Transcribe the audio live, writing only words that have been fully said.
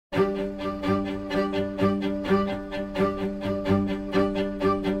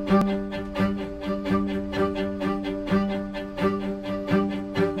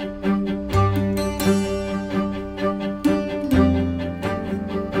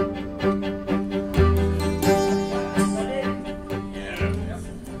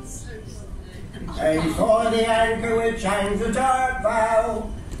hangs the dark bow.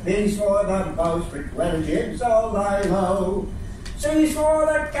 B's for the bowsprit when jibs all lie low. C's for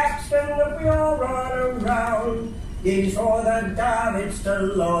the capstan that we all run around. D's for the davits to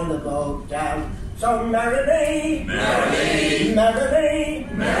lower the boat down. So merrily, merrily, merrily,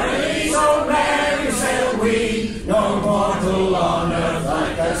 merrily, so merrily sail we. No mortal on earth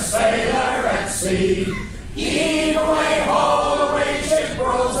like a sailor at sea. Heave away, haul away, ship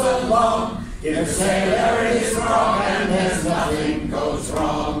rolls along. If a sailor is wrong and there's nothing goes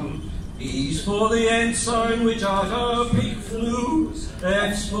wrong. E's for the ensign which out our peak flew.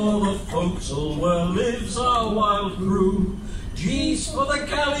 F's for the forecastle where lives our wild crew. G's for the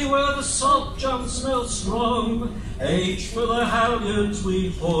galley where the salt junk smells strong. H for the halyards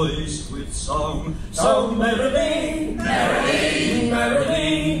we hoist with song. So merrily, merrily,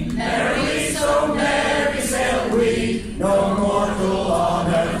 merrily, merrily, so merry sail we. No mortal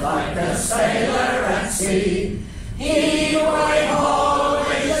on earth like a sailor at sea. Heave away, haul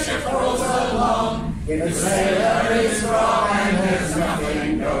away, ship rolls along. If a sailor is wrong and there's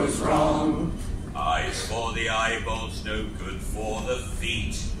nothing goes wrong. I's for the eyeballs, no good for the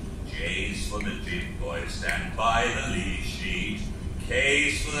feet. J's for the jib boys, stand by the lee sheet.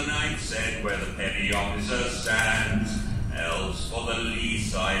 K's for the knight's head, where the petty officer stands. L's for the lee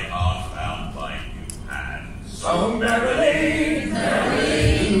side, hard bound by new hands. So merrily,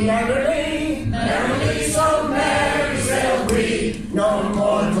 merrily, merrily, merrily, so merry sail we. No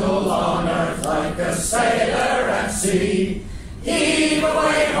mortal on earth like a sailor at sea. Heave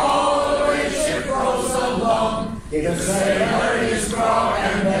away, haul away, ship rolls along. If a sailor is wrong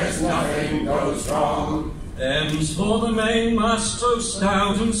and there's nothing goes wrong. M's for the mainmast, so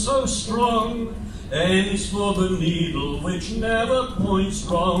stout and so strong. N's for the needle which never points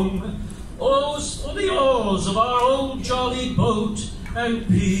wrong. O's for the oars of our old jolly boat. And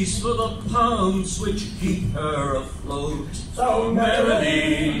P's for the pounds which keep her afloat. So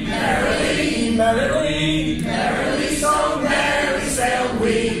merrily, merrily, merrily, merrily, so merry sail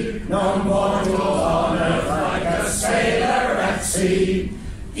we. No mortal on earth like a sailor at sea.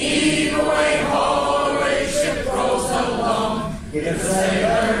 Heave away, haul away, ship rolls along. If a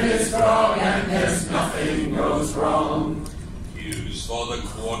sailor is wrong and there's nothing goes wrong. Q's for the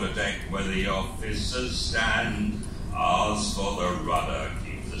quarterdeck where the officers stand. R's for the rudder,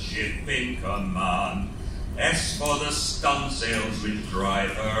 keeps the ship in command. S for the stunsails which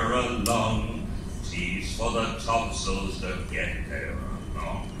drive her along. T's for the topsails that get her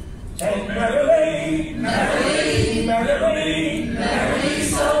along. So merrily, merrily, merrily, merrily,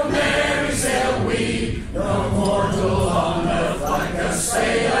 so merry sail we. No mortal on earth like a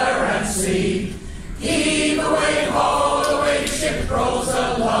sailor at sea. Heave away, haul away, ship rolls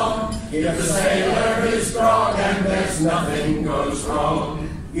along. If a sailor is wrong and there's nothing goes wrong.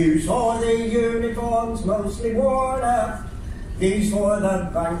 U's for the uniforms mostly worn out. V's for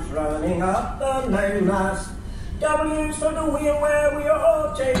the banks running up the mainmast. W's for the wheel where we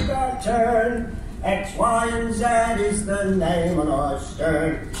all take our turn. X, Y, and Z is the name on our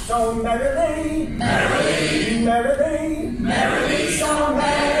stern. So merrily, merrily, merrily, merrily, so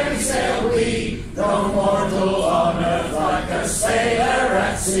merry sail we. No mortal on earth like a sailor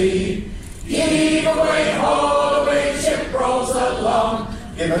at sea. Heave away, haul away, ship rolls along.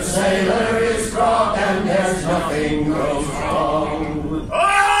 If a sailor is wrong and there's nothing goes wrong.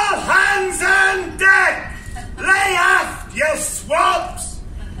 All hands on deck! Lay aft, you swabs!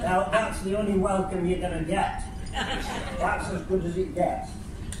 Now, that's the only welcome you're going to get. That's as good as it gets.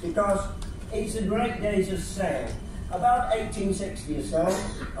 Because it's a great day to sail. About 1860 or so,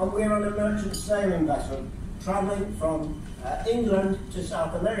 and we're on a merchant sailing vessel travelling from England to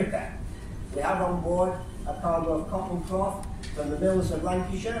South America. We have on board a cargo of cotton cloth from the mills of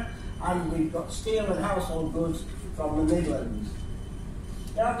Lancashire, and we've got steel and household goods from the Midlands.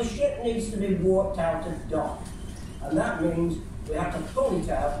 Now, the ship needs to be warped out of dock, and that means we have to pull it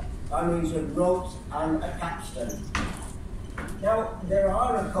out by means of ropes and a capstan. Now, there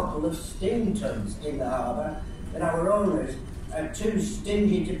are a couple of steam tugs in the harbour, but our owners are too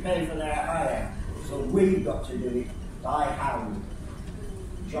stingy to pay for their hire, so we've got to do it by hand.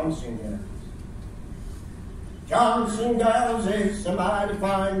 Johnson Girls. Johnson Girls is a mighty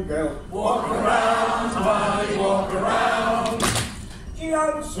fine girl. Walk around, somebody walk around.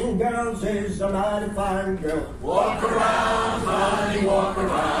 Johnson Girls is a mighty fine girl. Walk around, honey, walk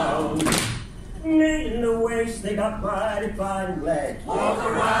around. Knee in the waist, they got mighty fine legs. Walk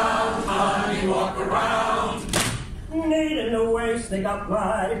around, honey, walk around. Knee in the waist, they got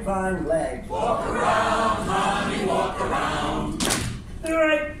mighty fine legs. Walk around, honey, walk around.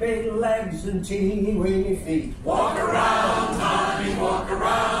 Great big legs and teeny weeny feet. Walk around, honey, walk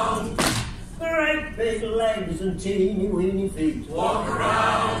around. great big legs and teeny weeny feet. Walk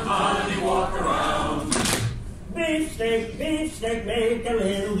around, honey, walk around. Beefsteak, beefsteak, make a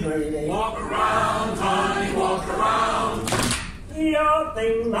little gravy. Walk around, honey, walk around. Your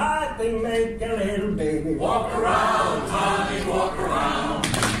thing, my thing, make a little baby. Walk around, honey, walk around.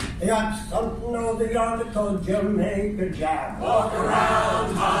 You got something over yonder called Jamaica Jam. Walk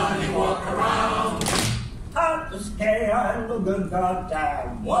around, honey, walk around. Hot as K, I'm the good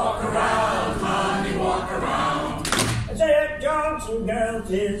goddamn. Walk around, honey, walk around. I say Johnson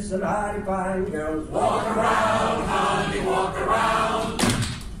girls is some mighty fine girls. Walk around, honey, walk around.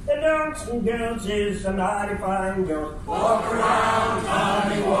 The Johnson girls is some mighty fine girls. Walk around,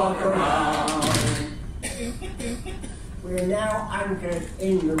 honey, walk around. We're now anchored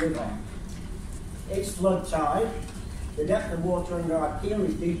in the river. It's flood tide. The depth of water under our keel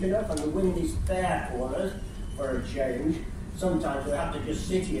is deep enough and the wind is fair for us for a change. Sometimes we have to just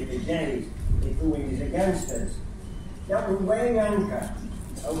sit here for days if the wind is against us. Now we're weighing anchor,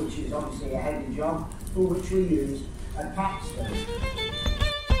 which is obviously a heavy job, for which we use a capstan.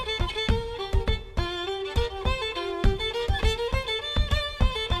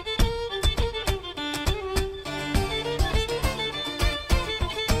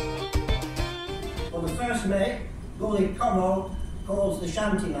 Well, the first mate, Gully Como, calls the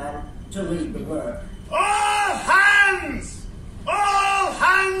Shanty man to lead the work. All hands! All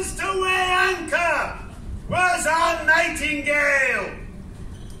hands to weigh anchor! Where's our nightingale?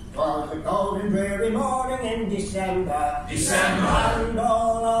 'Twas a cold and dreary morning in December. December. And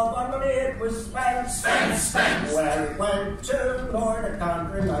all of our money it was spent. Spent. Where it went to, Lord, I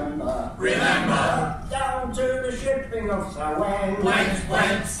can't remember. Remember. Up down to the shipping officer went.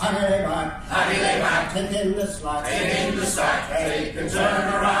 Went. How do they back? How do they back? Take in the slack. Take in the slack. Take and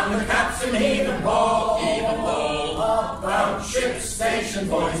turn around the capstan, heave and pull. Heave and pull. Up About ship's station,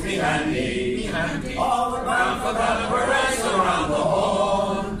 boys, be handy. Be handy. all the Bound for that, we're racing around the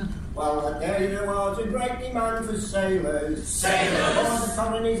horn. Well, there was a great demand for sailors. Sailors. For the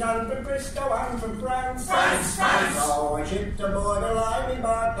colonies and for Bristol and for France. France. So I shipped aboard a limey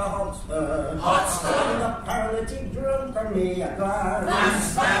bark, a Hotspur. With a paralytic drunk from me a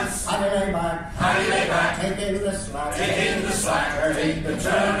glance. How do they back? How do they back? Take in the slack. Take in the slack. Take and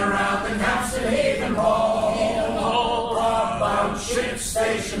turn around the capstan, heave and pull. About ship's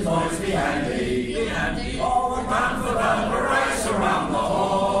station, boys, be handy. Be handy. Oh, I'm Bound for that, we're racing around the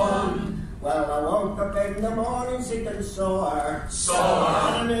horn. well, I woke up in the morning sick and sore. Sore.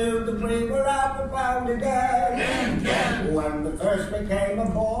 And I knew that we were out and bound again. When the first mate came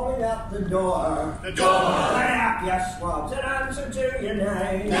a-bawling at the door. The door. Lay up, you swabs, and answer to your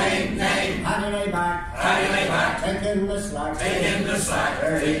name. Name. How do they back? How do they back? Take in the slack. Take in the slack.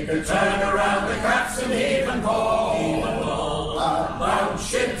 Take and turn around the capstan, heave and pull. About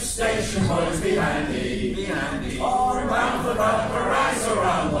ship's station, boys, be handy. Be handy. Bound for that, we're racing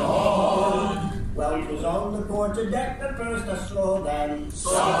around the horn. Well, it was on the quarter deck that first I saw them.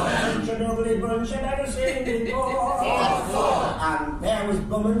 Saw them. Such an ugly bunch I never seen before. And there was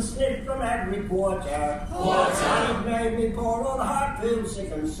bum and sniff from every quarter. And it made me poor old heart feel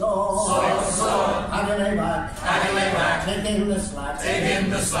sick and sore. How do they back? How do they back? Take in the slack. Take in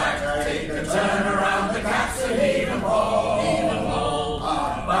the slack. Take and turn around the capstan, heave and pull.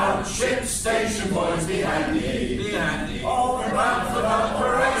 About ship's station, boys, be handy. Be handy. Bound for that,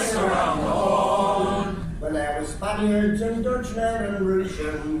 we're racing around the horn. Well, there were Spaniards and Dutchmen and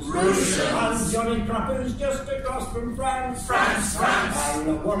Russians. And Johnny Croppers just across from France. France.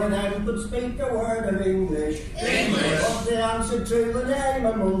 And one of them could speak a word of English. But the answer to the name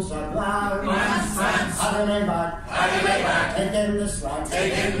of Monsard France. How do they back? How do they back? Take in the slack.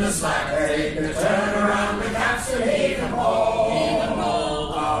 Take in the slack. Take and turn around the capstan, heave and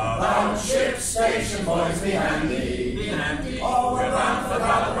pull. About ship's station, boys, be handy. Be handy. We're bound for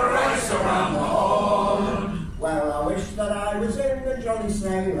that, we're racing around the horn. Well, I wish that I was in the Jolly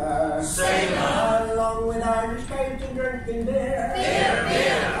Sailor. Along with Irish mate and drinking beer.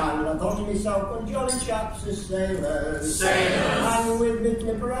 And I thought to myself, what jolly chaps are sailors. And with me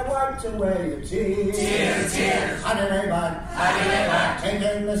flipper I wiped away the tears. How do they back? How do they back? Take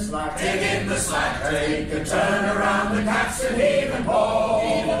in the slack. Take in the slack. Take and turn around the capstan, heave and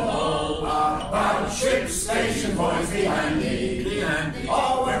pull. About ship's station, boys, be handy. Be handy.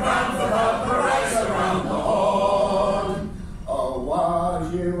 We're bound for that, we're racing around the horn. Oh,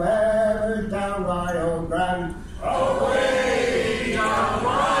 was you ever down by Old Grand? Away down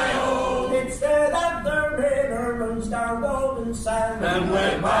Rio, It's there that the river runs down Golden Sand. and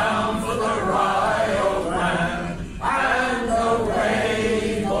we're bound for the Rio Grande. And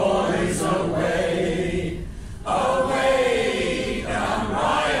away, boys, away, away down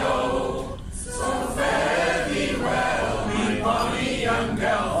Rio.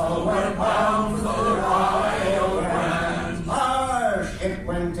 ship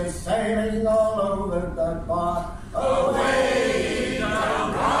went a-sailing all over the bar. Away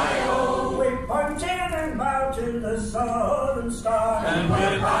down Rio, we pointed and bowed to the Southern Star, and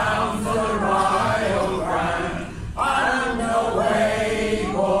we're bound for the Rio Grande. And away,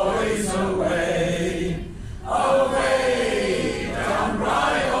 boys, away, away down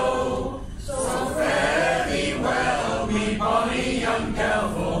Rio. So fare thee well, me bonny young gal,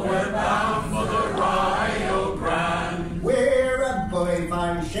 for we're bound for the Rio Grande. We're a bully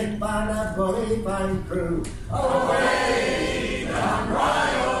fine ship and a bully fine crew. Away down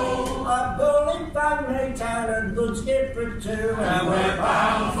Rio, a bully fine mate and a good skipper too. And we're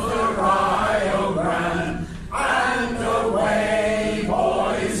bound for the Rio Grande. And away,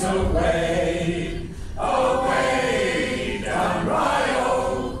 boys, away, away down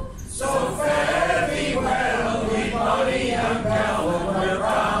Rio. So fare thee well, we bonny young gal, we're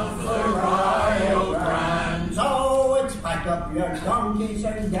bound for the Rio Grande. So it's pack up your donkeys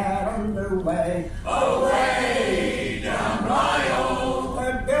and get underway. Away down Rio,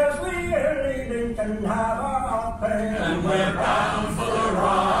 the girls we're leaving can have our pay. And we're bound for the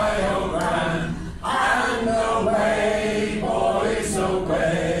Rio Grande. And away, boys,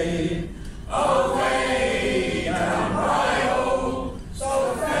 away, away down Rio.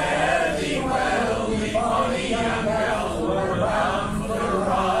 So fare thee well, we bonny young gal, we're bound for the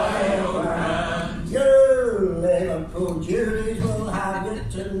Rio Grande. You Liverpool Judies will have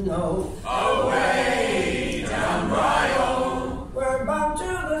it to know. Away down Rio, we're bound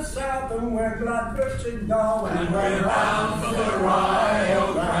to the south and we're glad for to go. And we're bound for the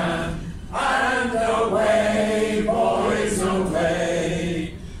Rio Grande. And away, boys,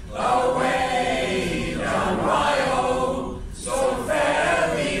 away, away down Rio. So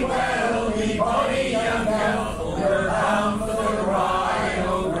fare thee well, me bonny young gal, we're bound for the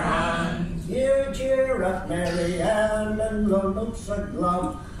Rio Grande. You cheer up, Mary Ellen, and looks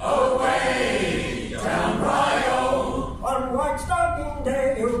aglow. Away down Rio, on White Stocking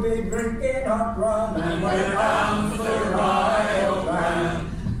Day you'll be drinking hot rum. And we're bound for the Rio Grande.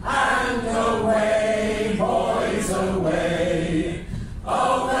 And away, boys, away,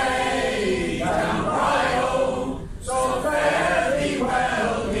 away down Rio. So fare thee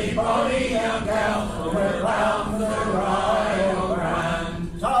well, me bonny young gal, we're bound for the Rio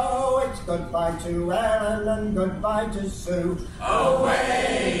Grande. So it's goodbye to Ellen and goodbye to Sue.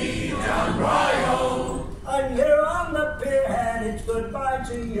 Away down Rio. And here on the pierhead it's goodbye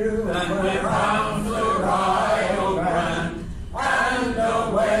to you. And we're bound for the Rio Grande. And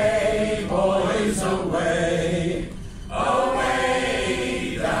away, boys, away,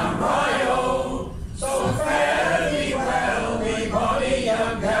 away down Rio. So fare thee well, me bonny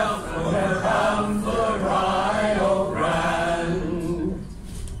young gal, we're bound for the Rio Grande.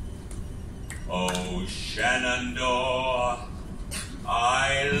 Oh, Shenandoah,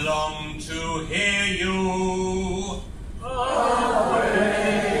 I long to hear you.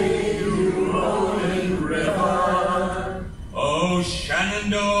 Away, you rolling river. Oh,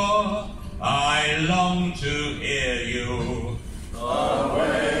 Shenandoah, I long to hear you.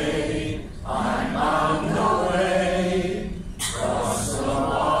 Away, I'm bound away, cross the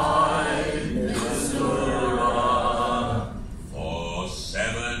wide Missouri. For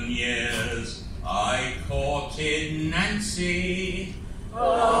 7 years I courted Nancy.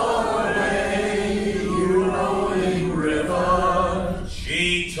 Away, you rolling river.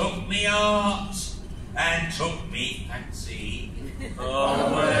 She took me art and took me fancy.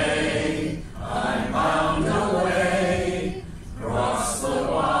 Away, I'm bound away, cross the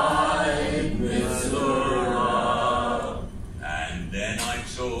wide Missouri. And then I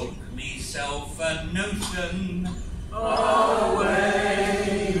took myself a notion.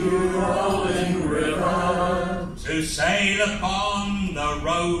 Away, you rolling river. To sail upon the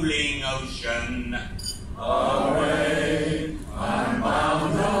rolling ocean. Away, I'm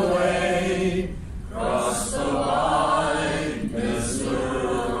bound away, cross the wide Missouri.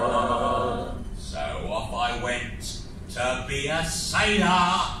 So off I went to be a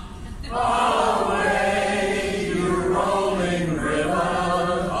sailor. Away, you rolling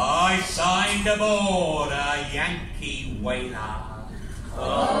river. I signed aboard a Yankee whaler.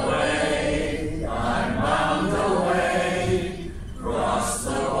 Away, I'm bound away, cross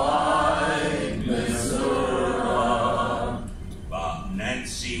the wide Missouri. But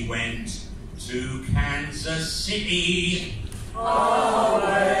Nancy went to Kansas City.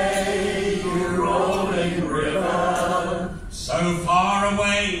 Away, you rolling river. So far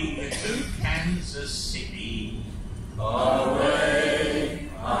away to Kansas City. Away,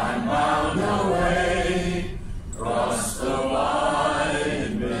 I'm bound away, cross the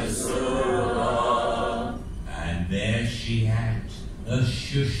wide Missouri. And there she had a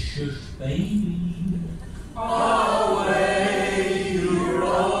shush shush baby. Away, you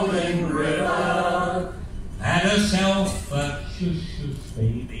rolling river. Had herself a shush shush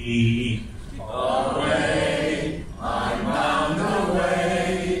baby. Away, I'm bound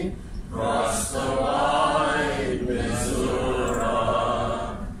away, cross the wide Missouri.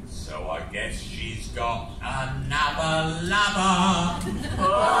 So I guess she's got another lover.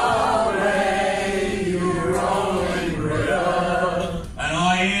 Away, you rolling river. And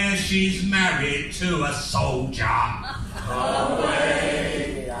I hear she's married to a soldier.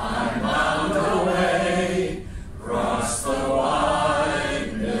 Away, I'm bound away, cross the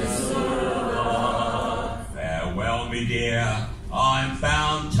wide Missouri. Farewell, me dear, I'm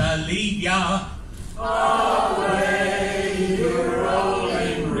bound to leave ya. Away, you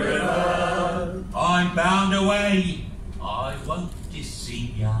rolling river. I'm bound away, I won't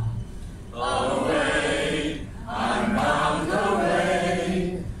deceive ya. Away, I'm bound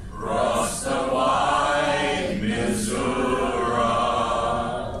away, cross the wide Missouri.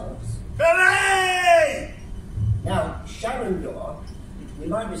 Billy! Now, Shenandoah, you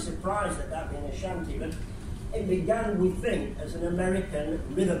might be surprised at that being a shanty, but it began, we think, as an American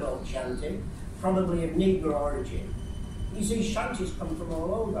riverboat shanty, probably of Negro origin. You see, shanties come from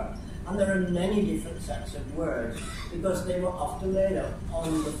all over, and there are many different sets of words, because they were often made up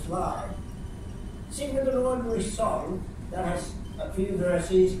on the fly. See, with an ordinary song that has a few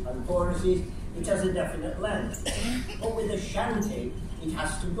verses and choruses, it has a definite length. But with a shanty, it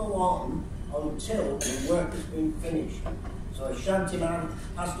has to go on until the work has been finished. So a shanty man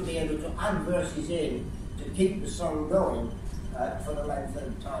has to be able to add verses in to keep the song going for the length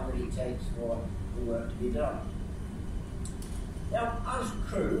of time that it takes for the work to be done. Now, as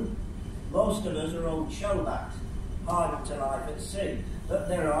crew, most of us are old shellbacks, hardened to life at sea, but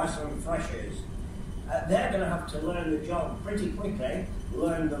there are some freshers. They're going to have to learn the job pretty quickly,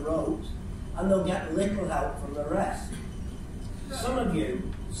 learn the ropes, and they'll get little help from the rest. Some of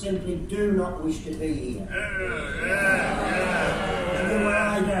you simply do not wish to be here.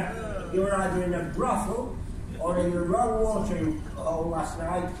 You were either in a brothel or in the wrong watering hole last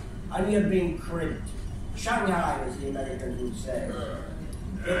night, and you're being crimped. Shanghai, as the Americans would say.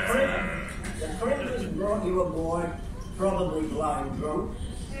 The crimp has brought you aboard, probably blind drunk,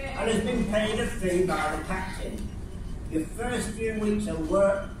 and has been paid a fee by the captain. Your first few weeks of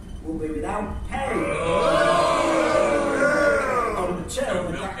work will be without pay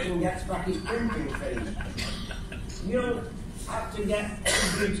until the captain gets back his crimping fee. You'll have to get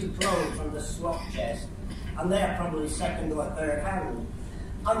beauty clothes from the slop chest, and they're probably second or third hand.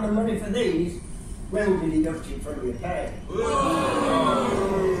 And the money for these will be deducted from your pay.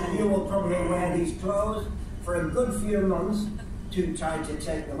 You will probably wear these clothes for a good few months, too tight to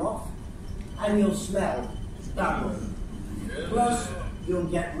take them off, and you'll smell badly. Plus, you'll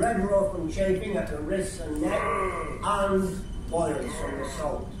get red raw from chafing at the wrists and neck, and boils from the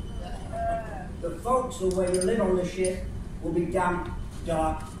salt. The forecastle where you live on the ship will be damp,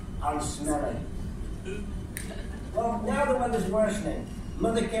 dark, and smelly. Well, now the weather's worsening.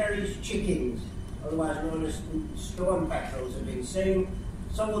 Mother Carey's chickens, otherwise known as storm petrels, have been seen,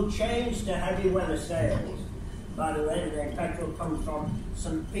 so we'll change to heavy weather sails. By the way, the name petrel comes from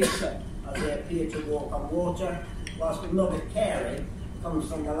St. Peter, as they appear to walk on water, whilst Mother Carey comes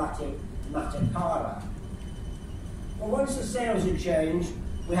from the Latin mater cara. Well, once the sails are changed,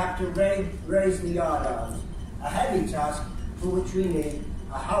 we have to raise the yardarms, a heavy task for which we need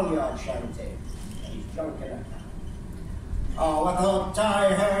a halyard shanty. He's drunk enough. Oh, I thought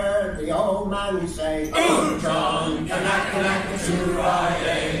I heard the old man say, Oh, John,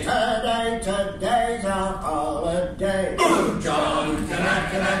 Kanaka-to-Rye-Day. Today's our holiday. Oh, John,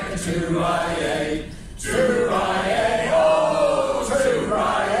 Kanaka-to-Rye-Day. To-Rye-Day, oh,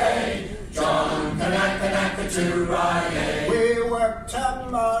 to-Rye-Day. John, Kanaka-to-Rye-Day. We work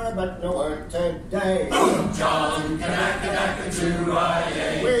tomorrow, but no work today. Oh, John,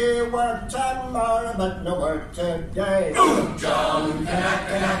 Kanaka-to-Rye-Day. We work tomorrow, but no work today. Oh, John,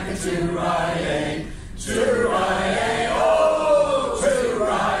 Kanaka-to-Rye-Day. To-Rye-Day, oh,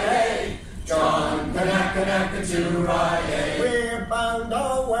 to-Rye-Day. John, Kanaka-to-Rye-Day. We're bound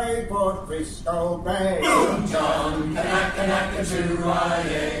away for Frisco Bay. Oh, John,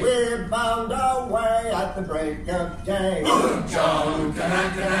 Kanaka-to-Rye-Day. We're bound away at the break of day. Oh, John,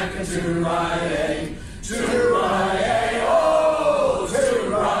 Kanaka-to-Rye-Day. To-Rye-Day, oh,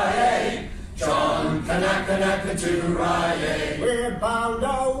 to-Rye-Day. John, Kanaka-to-Rye-Day. We're bound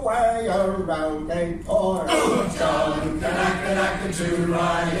away around Cape Horn. Oh, John,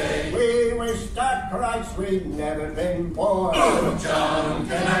 Kanaka-to-Rye-Day. We wish that Christ we'd never been born. Oh, John,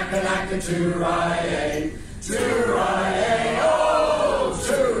 Kanaka-to-Rye-Day. To-Rye-Day, oh,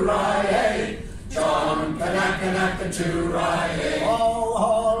 Kanaka to-rye-ay. Haul,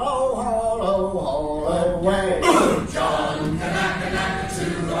 away. John Kanaka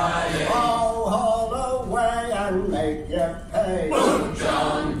to-rye-ay. Haul away and make your pay.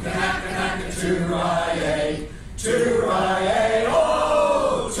 John Kanaka to-rye-ay. To-rye-ay,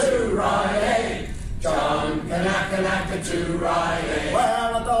 oh, to-rye-ay. John Kanaka to-rye-ay.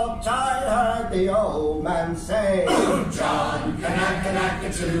 Well, I thought I heard the old man say, John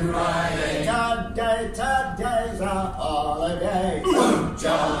Kanaka to-rye-ay. today's a holiday.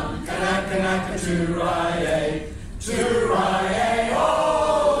 John Kanaka to-rye-ay. To-rye-ay,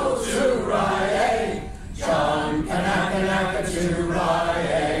 oh, to-rye-ay. John Kanaka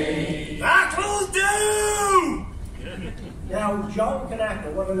to-rye-ay. That'll do! Now, John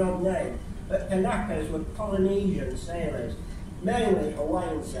Kanaka, what an odd name, but Kanakas were Polynesian sailors, mainly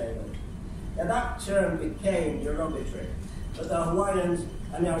Hawaiian sailors. Now, that term became derogatory, but the Hawaiians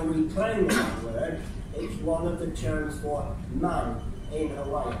are now reclaiming that word. It's one of the terms for man in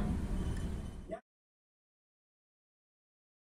Hawaii.